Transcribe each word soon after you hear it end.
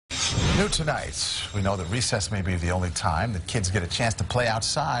New tonight, we know that recess may be the only time that kids get a chance to play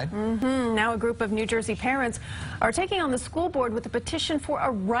outside. Now a group of New Jersey parents are taking on the school board with a petition for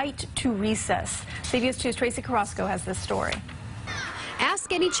a right to recess. CBS 2's Tracee Carrasco has this story.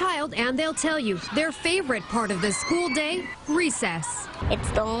 Ask any child and they'll tell you their favorite part of the school day, recess.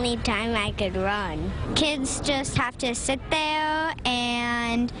 It's the only time I could run. Kids just have to sit there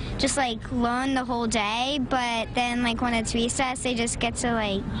and just learn the whole day, but then when it's recess, they just get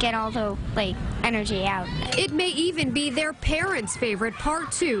to get all the energy out. It may even be their parents' favorite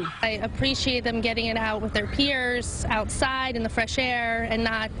part too. I appreciate them getting it out with their peers outside in the fresh air and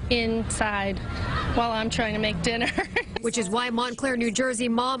not inside while I'm trying to make dinner. Which is why Montclair, New Jersey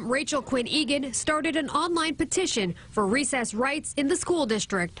mom Rachel Quinn Egan started an online petition for recess rights in the school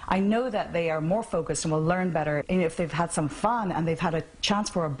district. I know that they are more focused and will learn better if they've had some fun and they've had a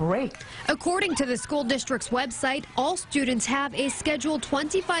chance for a break. According to the school district's website, all students have a scheduled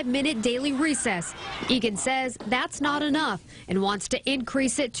 25-minute daily recess. Egan says that's not enough and wants to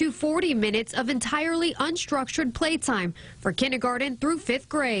increase it to 40 minutes of entirely unstructured playtime for kindergarten through 5th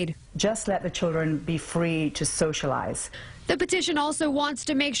grade. Just let the children be free to socialize. The petition also wants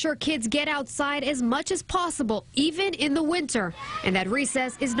to make sure kids get outside as much as possible, even in the winter, and that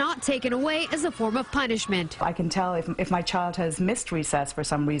recess is not taken away as a form of punishment. I can tell if my child has missed recess for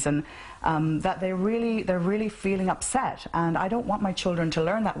some reason that they're really feeling upset, and I don't want my children to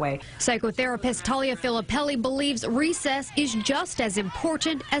learn that way. Psychotherapist Talia Filippelli believes recess is just as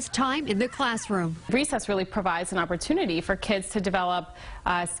important as time in the classroom. Recess really provides an opportunity for kids to develop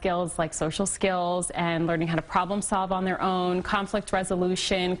skills like social skills and learning how to problem solve on their own, conflict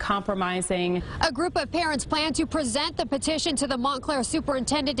resolution, compromising. A group of parents plan to present the petition to the Montclair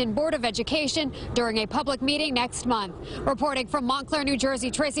Superintendent and Board of Education during a public meeting next month. Reporting from Montclair, New Jersey,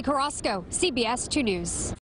 Tracee Carrasco, CBS 2 News.